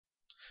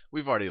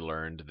we've already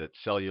learned that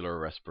cellular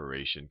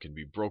respiration can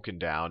be broken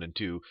down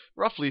into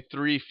roughly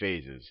 3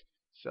 phases.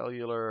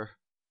 Cellular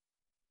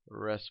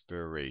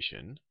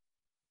respiration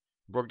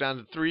broke down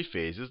into 3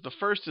 phases. The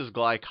first is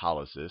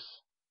glycolysis.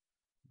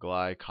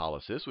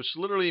 Glycolysis, which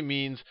literally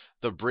means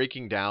the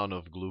breaking down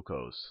of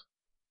glucose.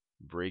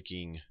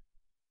 Breaking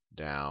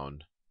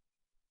down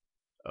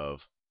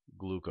of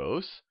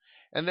glucose.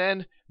 And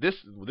then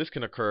this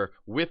can occur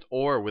with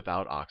or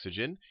without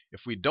oxygen.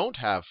 If we don't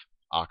have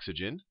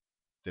oxygen,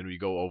 then we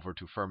go over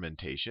to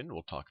fermentation.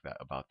 We'll talk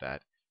about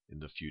that in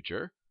the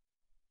future.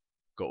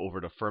 Go over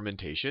to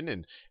fermentation.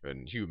 In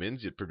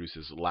humans, it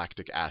produces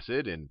lactic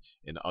acid. In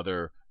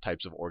other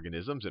types of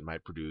organisms, it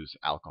might produce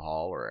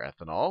alcohol or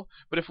ethanol.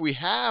 But if we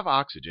have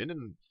oxygen,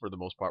 and for the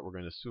most part, we're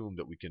going to assume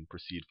that we can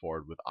proceed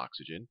forward with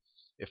oxygen.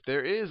 If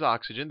there is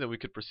oxygen, then we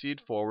could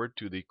proceed forward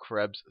to the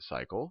Krebs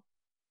cycle.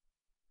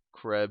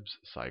 Krebs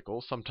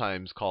cycle,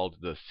 sometimes called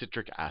the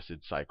citric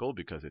acid cycle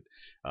because it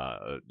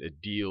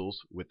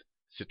deals with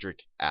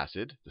citric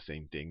acid, the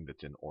same thing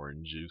that's in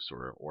orange juice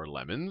or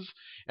lemons.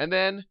 And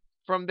then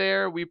from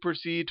there, we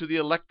proceed to the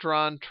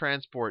electron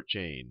transport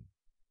chain.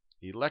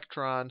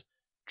 Electron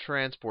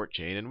transport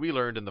chain. And we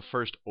learned in the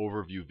first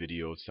overview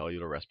video of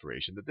cellular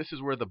respiration that this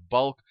is where the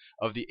bulk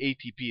of the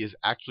ATP is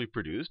actually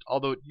produced,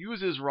 although it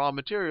uses raw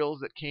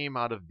materials that came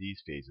out of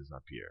these phases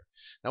up here.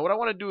 Now, what I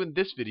want to do in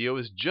this video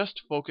is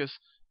just focus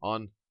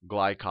on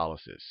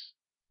glycolysis.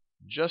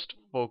 Just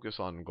focus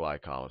on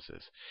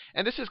glycolysis.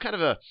 And this is kind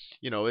of a,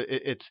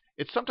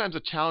 it's sometimes a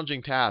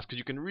challenging task because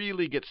you can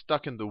really get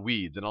stuck in the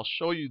weeds. And I'll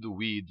show you the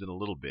weeds in a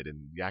little bit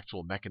in the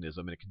actual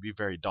mechanism, and it can be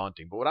very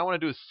daunting. But what I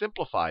want to do is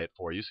simplify it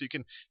for you so you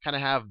can kind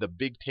of have the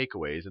big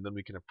takeaways, and then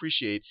we can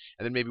appreciate,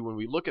 and then maybe when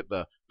we look at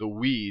the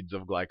weeds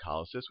of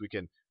glycolysis, we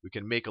can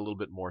make a little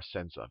bit more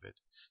sense of it.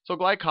 So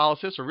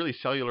glycolysis, or really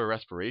cellular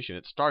respiration,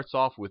 it starts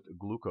off with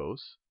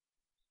glucose.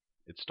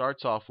 It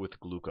starts off with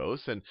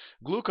glucose, and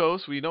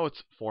glucose, we know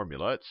its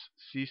formula. It's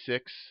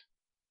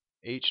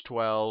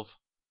C6H12O6,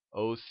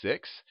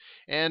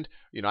 and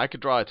I could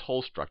draw its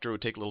whole structure. It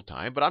would take a little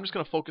time, but I'm just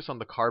going to focus on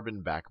the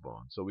carbon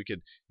backbone. So we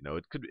could,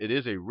 it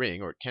is a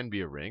ring, or it can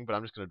be a ring, but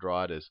I'm just going to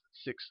draw it as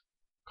 6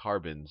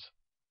 carbons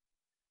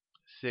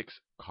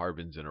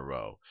in a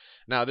row.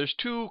 Now, there's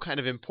 2 kind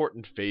of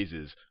important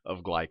phases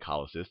of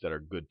glycolysis that are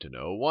good to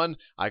know. One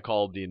I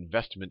call the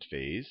investment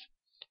phase.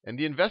 And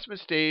the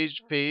investment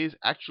stage phase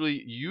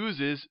actually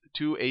uses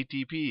 2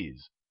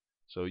 ATPs.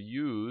 So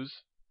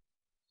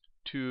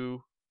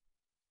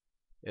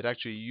it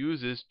actually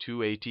uses 2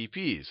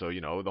 ATPs. So,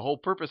 the whole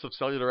purpose of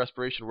cellular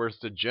respiration was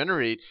to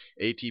generate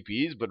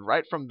ATPs, but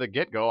right from the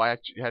get-go, I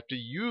actually have to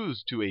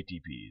use 2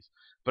 ATPs.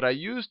 But I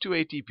use 2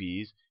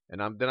 ATPs,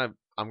 and I'm going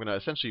to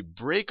essentially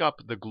break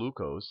up the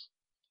glucose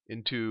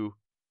into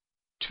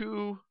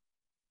 2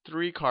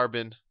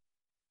 3-carbon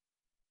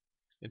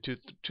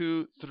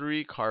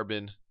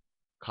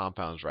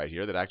compounds right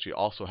here that actually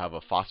also have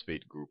a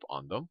phosphate group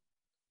on them.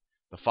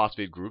 The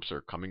phosphate groups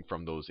are coming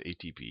from those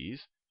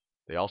ATPs.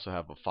 They also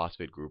have a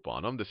phosphate group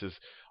on them. This is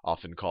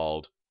often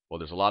called, well,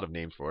 there's a lot of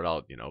names for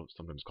it.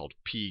 Sometimes called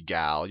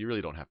P-gal. You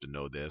really don't have to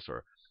know this.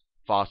 Or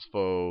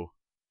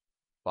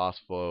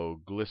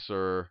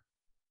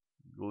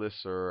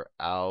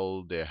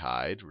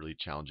glyceraldehyde. Really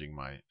challenging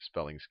my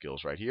spelling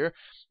skills right here.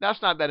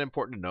 That's not that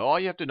important to know. All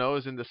you have to know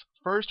is in this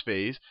first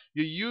phase,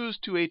 you use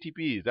 2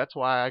 ATPs. That's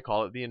why I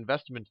call it the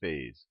investment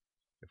phase.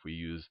 If we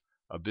use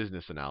a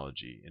business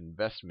analogy,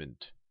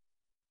 investment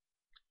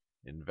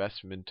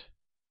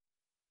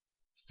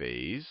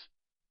phase.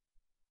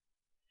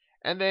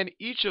 And then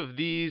each of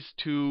these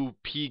 2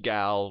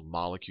 P-gal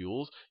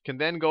molecules can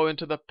then go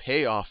into the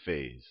payoff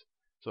phase.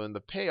 So in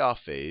the payoff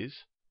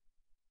phase,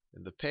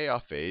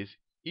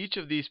 each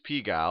of these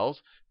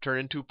P-gals turn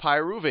into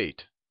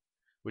pyruvate,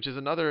 which is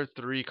another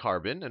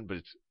 3-carbon, but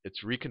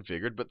it's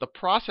reconfigured. But the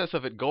process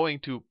of it going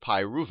to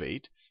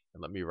pyruvate,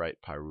 and let me write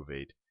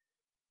pyruvate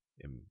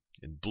in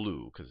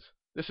blue, because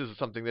this is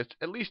something that's,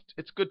 at least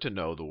it's good to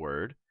know the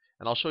word,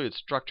 and I'll show you its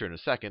structure in a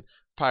second.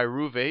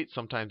 Pyruvate,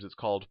 sometimes it's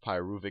called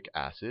pyruvic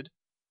acid.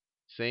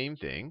 Same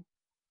thing,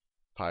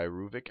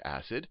 pyruvic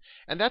acid.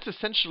 And that's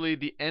essentially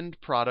the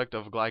end product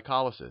of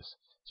glycolysis.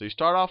 So you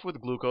start off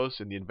with glucose.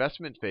 In the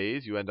investment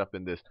phase, you end up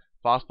in this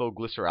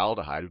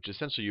phosphoglyceraldehyde, which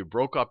essentially you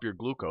broke up your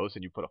glucose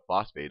and you put a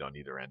phosphate on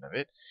either end of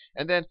it.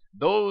 And then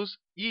those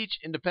each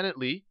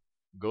independently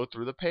go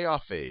through the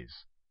payoff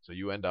phase. So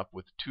you end up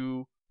with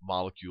 2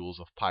 molecules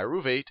of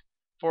pyruvate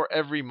for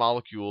every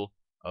molecule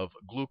of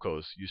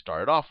glucose you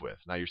started off with.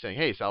 Now you're saying,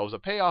 hey, so it was a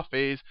payoff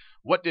phase.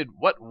 What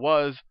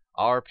was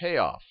our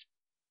payoff?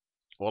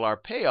 Well, our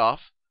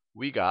payoff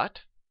we got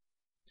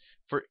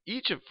from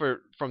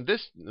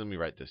this. Let me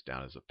write this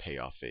down as a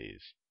payoff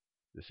phase.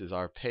 This is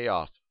our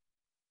payoff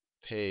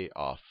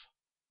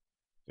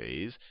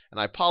phase. And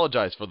I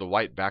apologize for the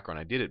white background.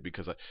 I did it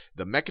because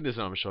the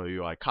mechanism I'm showing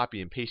you, I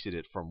copy and pasted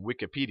it from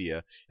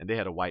Wikipedia, and they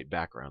had a white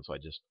background, so I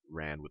just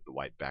ran with the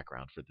white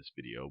background for this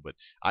video. But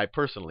I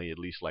personally at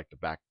least like the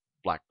black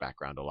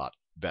background a lot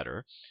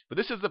better. But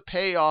this is the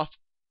payoff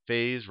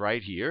phase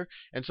right here.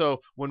 And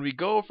so when we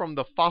go from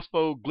the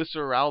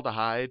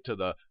phosphoglyceraldehyde to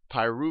the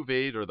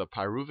pyruvate or the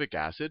pyruvic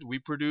acid, we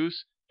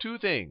produce two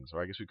things,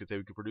 or I guess we could say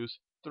we could produce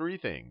three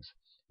things.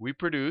 We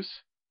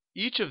produce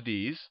each of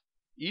these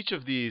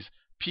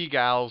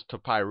p-gals to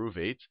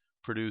pyruvates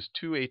produce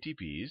two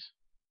ATPs.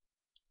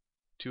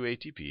 So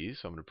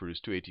I'm going to produce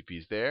two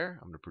ATPs there.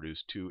 I'm going to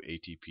produce two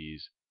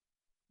ATPs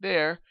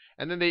there.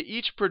 And then they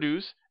each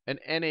produce an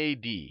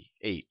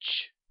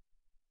NADH.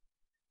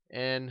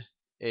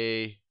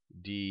 NADH.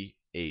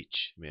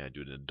 May I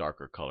do it in a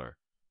darker color?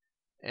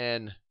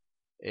 NADH.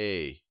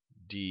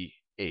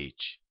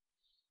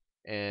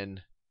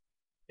 NADH.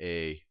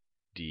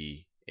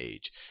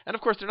 And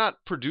of course, they're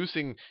not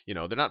producing,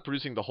 they're not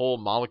producing the whole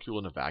molecule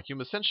in a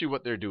vacuum. Essentially,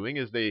 what they're doing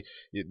is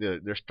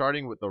they're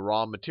starting with the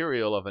raw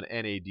material of an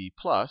NAD+.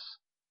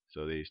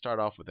 So they start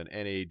off with an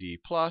NAD+,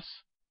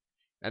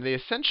 and they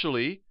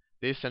essentially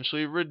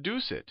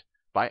reduce it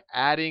by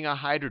adding a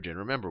hydrogen.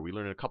 Remember, we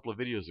learned a couple of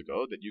videos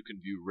ago that you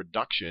can view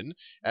reduction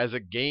as a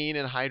gain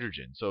in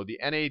hydrogen. So the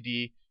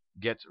NAD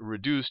gets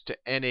reduced to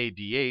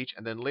NADH,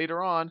 and then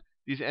later on,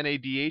 these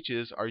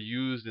NADHs are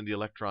used in the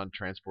electron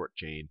transport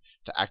chain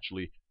to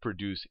actually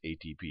produce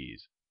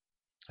ATPs.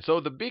 So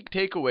the big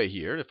takeaway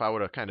here, if I were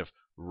to kind of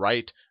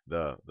write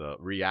the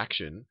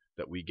reaction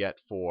that we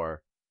get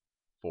for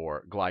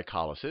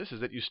glycolysis, is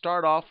that you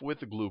start off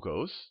with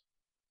glucose.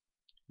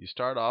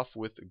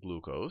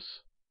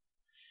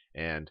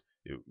 And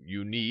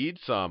you need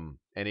some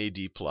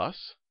NAD+.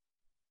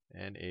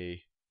 And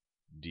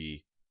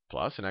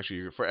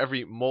actually, for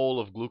every mole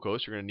of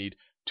glucose, you're going to need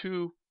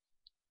two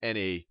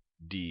NAD+.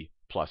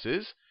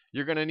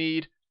 You're going to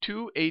need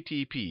two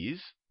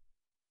ATPs.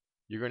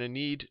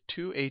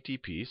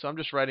 So I'm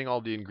just writing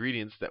all the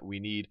ingredients that we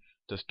need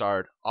to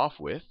start off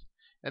with.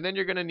 And then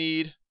you're going to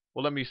need,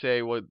 well, let me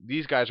say, well,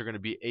 these guys are going to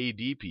be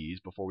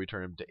ADPs before we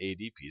turn them to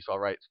ADPs. So I'll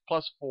write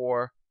plus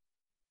 4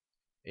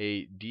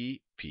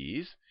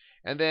 ADPs.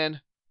 And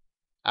then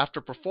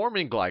after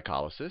performing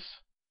glycolysis,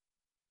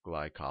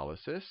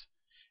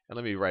 and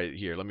let me write it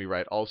here. Let me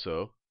write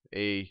also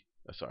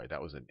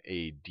that was an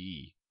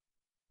ADPs.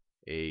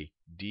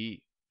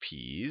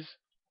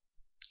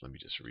 Let me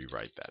just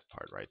rewrite that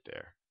part right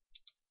there.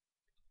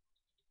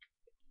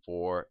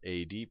 4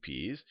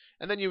 ADPs,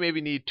 and then you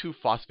maybe need 2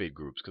 phosphate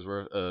groups because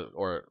we're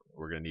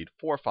going to need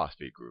 4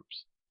 phosphate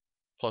groups.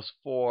 Plus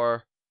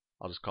 4,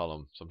 I'll just call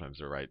them. Sometimes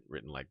they're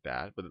written like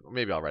that, but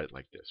maybe I'll write it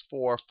like this: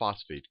 4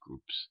 phosphate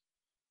groups.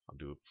 I'll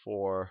do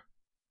 4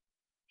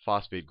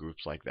 phosphate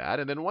groups like that,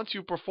 and then once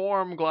you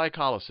perform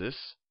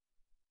glycolysis,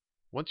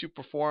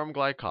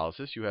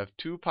 you have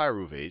 2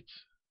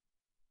 pyruvates.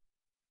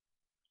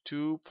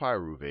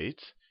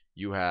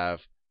 You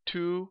have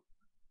 2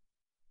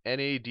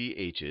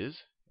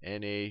 NADHs.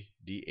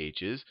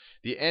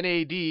 The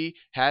NAD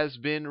has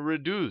been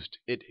reduced.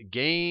 It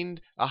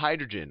gained a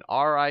hydrogen.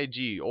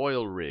 RIG,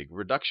 oil rig.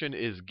 Reduction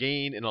is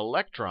gain in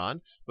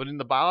electron, but in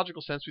the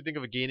biological sense, we think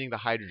of gaining the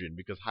hydrogen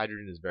because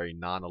hydrogen is very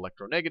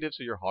non-electronegative,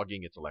 so you're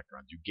hogging its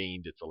electrons. You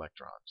gained its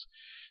electrons.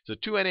 So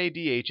 2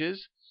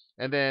 NADHs,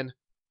 and then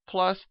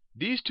plus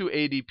these 2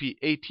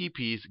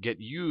 ATPs get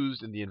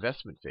used in the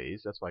investment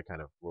phase. That's why I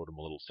kind of wrote them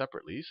a little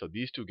separately. So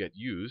these 2 get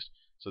used.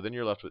 So then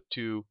you're left with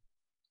 2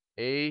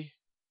 ADPs,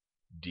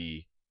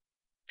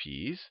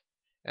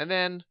 and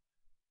then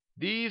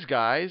these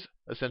guys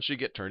essentially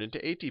get turned into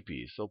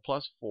ATPs. So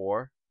plus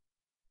 4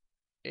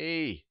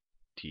 ATPs.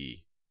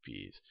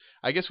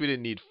 I guess we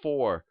didn't need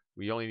 4.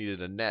 We only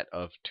needed a net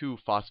of 2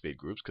 phosphate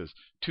groups because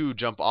 2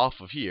 jump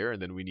off of here,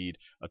 and then we need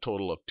a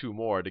total of 2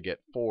 more to get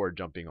 4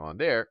 jumping on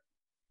there.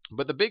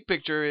 But the big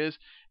picture is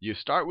you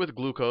start with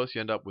glucose,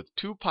 you end up with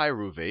 2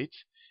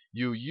 pyruvates,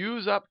 you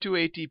use up 2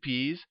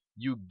 ATPs,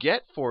 you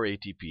get 4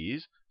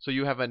 ATPs, so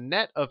you have a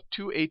net of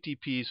 2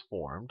 ATPs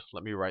formed.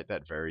 Let me write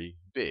that very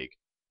big.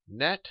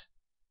 Net,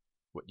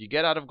 what you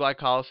get out of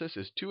glycolysis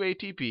is 2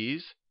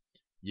 ATPs.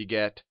 You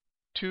get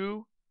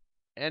 2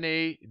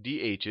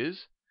 NADHs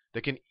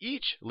that can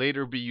each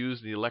later be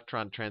used in the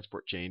electron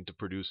transport chain to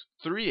produce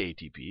 3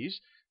 ATPs.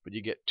 But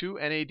you get 2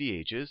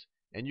 NADHs,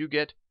 and you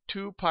get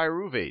 2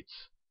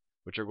 pyruvates,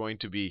 which are going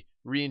to be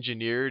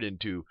re-engineered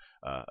into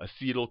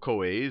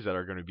acetyl-CoAs that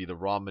are going to be the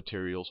raw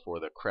materials for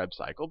the Krebs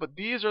cycle. But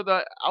these are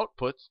the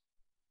outputs.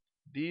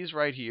 These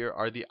right here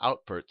are the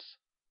outputs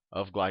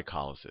of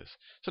glycolysis.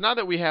 So now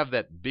that we have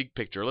that big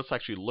picture, let's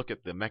actually look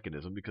at the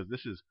mechanism, because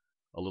this is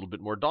a little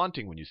bit more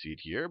daunting when you see it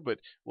here. But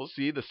we'll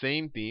see the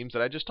same themes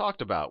that I just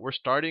talked about. We're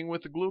starting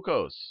with the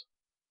glucose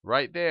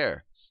right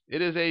there.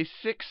 It is a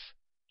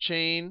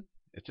 6-chain.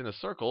 It's in a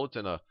circle. It's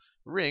in a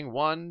ring.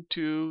 1,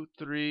 2,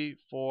 3,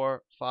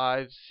 4,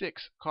 5,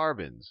 6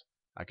 carbons.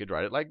 I could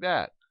write it like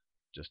that,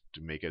 just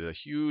to make it a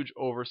huge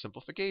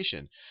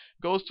oversimplification.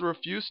 Goes through a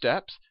few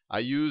steps. I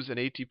use an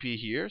ATP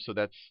here, so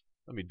that's,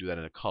 let me do that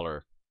in a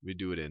color. We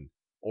do it in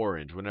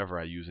orange whenever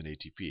I use an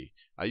ATP.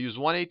 I use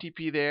 1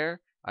 ATP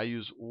there. I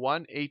use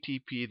 1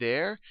 ATP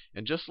there.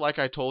 And just like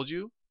I told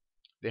you,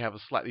 they have a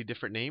slightly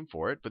different name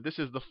for it, but this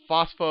is the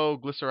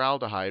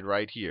phosphoglyceraldehyde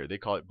right here. They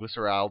call it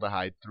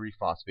glyceraldehyde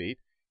 3-phosphate.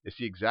 It's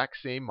the exact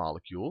same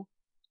molecule.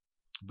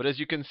 But as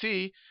you can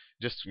see,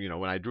 just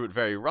when I drew it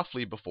very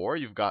roughly before,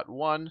 you've got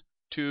 1,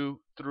 2,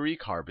 3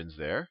 carbons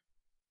there.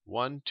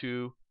 1,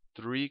 2,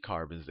 3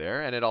 carbons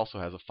there, and it also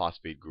has a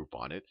phosphate group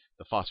on it.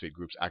 The phosphate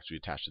group's actually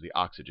attached to the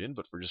oxygen,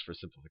 but just for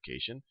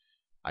simplification,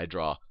 I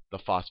draw the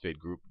phosphate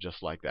group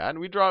just like that.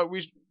 And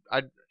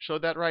I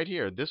showed that right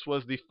here. This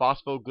was the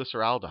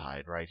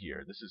phosphoglyceraldehyde right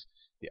here. This is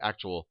the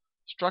actual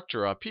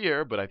structure up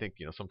here, but I think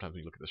sometimes when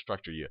you look at the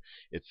structure,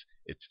 it's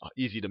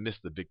easy to miss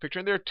the big picture.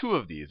 And there are two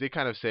of these. They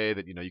kind of say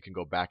that you can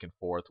go back and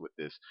forth with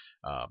this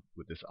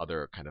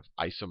other kind of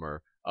isomer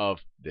of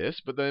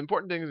this. But the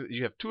important thing is that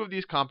you have two of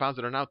these compounds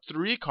that are now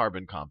 3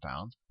 carbon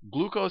compounds.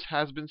 Glucose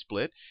has been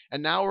split,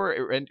 and now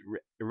we're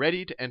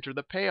ready to enter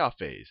the payoff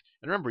phase.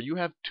 And remember, you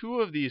have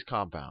two of these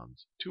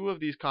compounds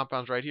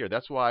right here.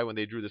 That's why when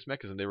they drew this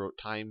mechanism, they wrote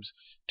times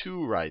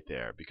 2 right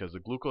there, because the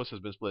glucose has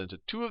been split into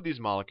 2 of these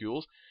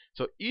molecules.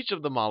 So each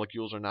of the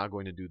molecules are now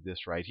going to do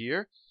this right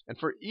here. And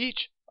for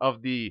each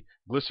of the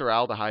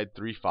glyceraldehyde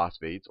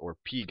 3-phosphates, or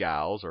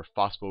PGALs, or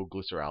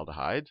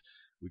phosphoglyceraldehydes,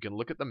 we can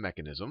look at the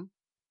mechanism.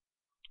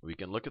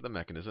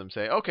 And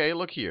say, okay,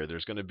 look here.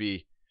 There's going to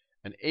be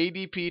an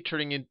ADP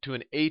turning into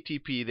an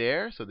ATP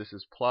there. So this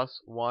is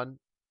plus 1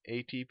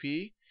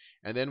 ATP.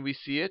 And then we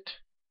see it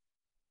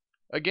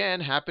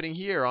again happening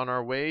here on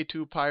our way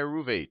to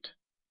pyruvate.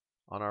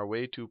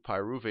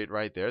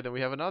 Right there. Then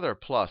we have another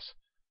plus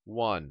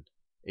 1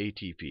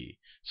 ATP.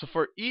 So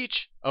for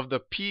each of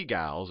the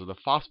PGALs, or the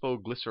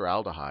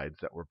phosphoglyceraldehydes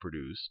that were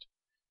produced,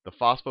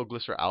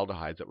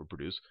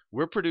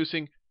 we're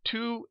producing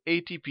 2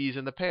 ATPs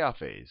in the payoff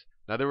phase.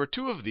 Now there were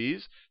 2 of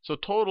these, so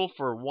total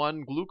for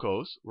 1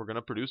 glucose, we're going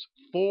to produce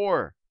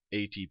 4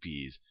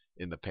 ATPs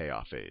in the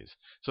payoff phase.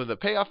 So in the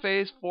payoff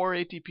phase, 4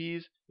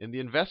 ATPs. In the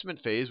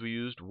investment phase, we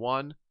used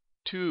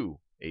 2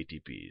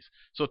 ATPs.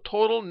 So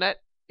total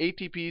net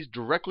ATPs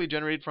directly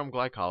generated from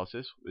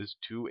glycolysis is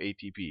 2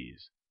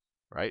 ATPs.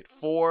 Right?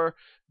 4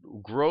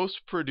 gross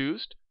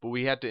produced, but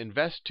we had to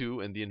invest 2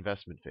 in the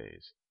investment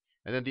phase.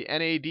 And then the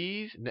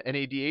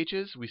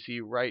NADHs we see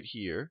right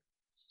here.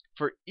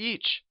 For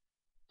each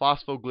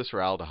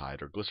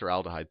phosphoglyceraldehyde, or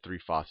glyceraldehyde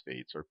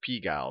 3-phosphates, or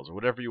PGALs, or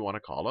whatever you want to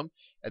call them,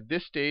 at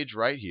this stage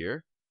right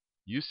here,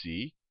 you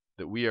see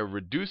that we are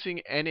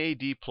reducing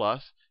NAD+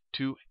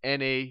 to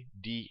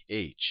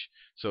NADH.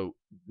 So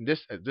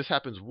this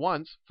happens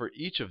once for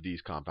each of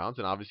these compounds,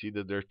 and obviously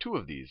there are 2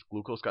 of these.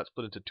 Glucose got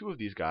split into 2 of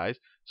these guys,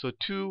 so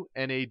 2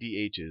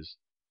 NADHs.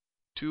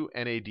 2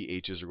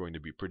 NADHs are going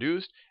to be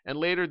produced, and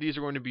later these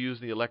are going to be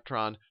used in the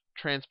electron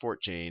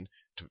transport chain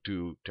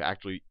to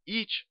actually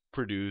each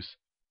produce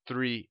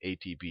 3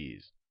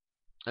 ATPs.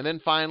 And then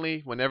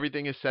finally, when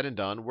everything is said and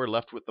done, we're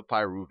left with the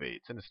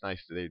pyruvates. And it's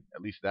nice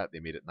that they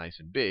made it nice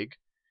and big.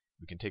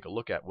 We can take a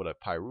look at what a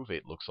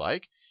pyruvate looks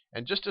like.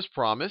 And just as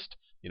promised,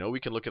 we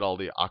can look at all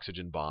the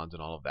oxygen bonds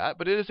and all of that.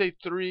 But it is a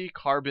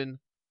 3-carbon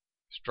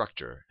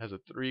structure. It has a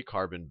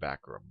 3-carbon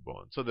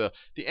backbone. So the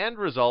end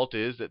result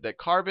is that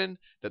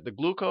the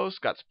glucose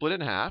got split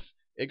in half.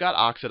 It got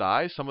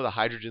oxidized. Some of the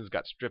hydrogens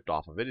got stripped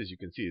off of it. As you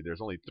can see,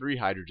 there's only 3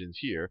 hydrogens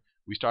here.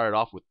 We started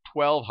off with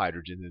 12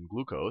 hydrogens in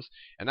glucose,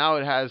 and now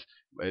it has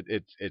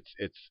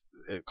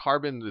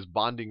carbon is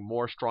bonding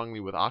more strongly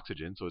with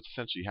oxygen, so it's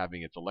essentially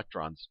having its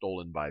electrons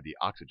stolen by the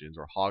oxygens,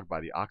 or hogged by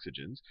the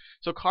oxygens.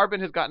 So carbon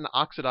has gotten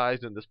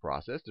oxidized in this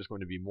process. There's going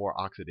to be more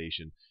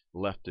oxidation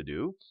left to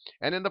do,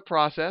 and in the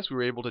process, we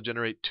were able to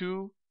generate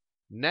 2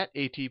 net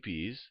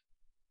ATPs,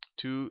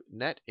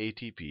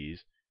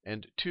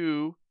 and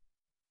 2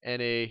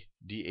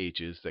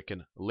 NADHs that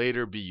can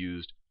later be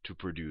used to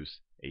produce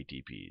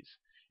ATPs.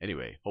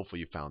 Anyway,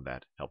 hopefully you found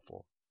that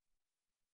helpful.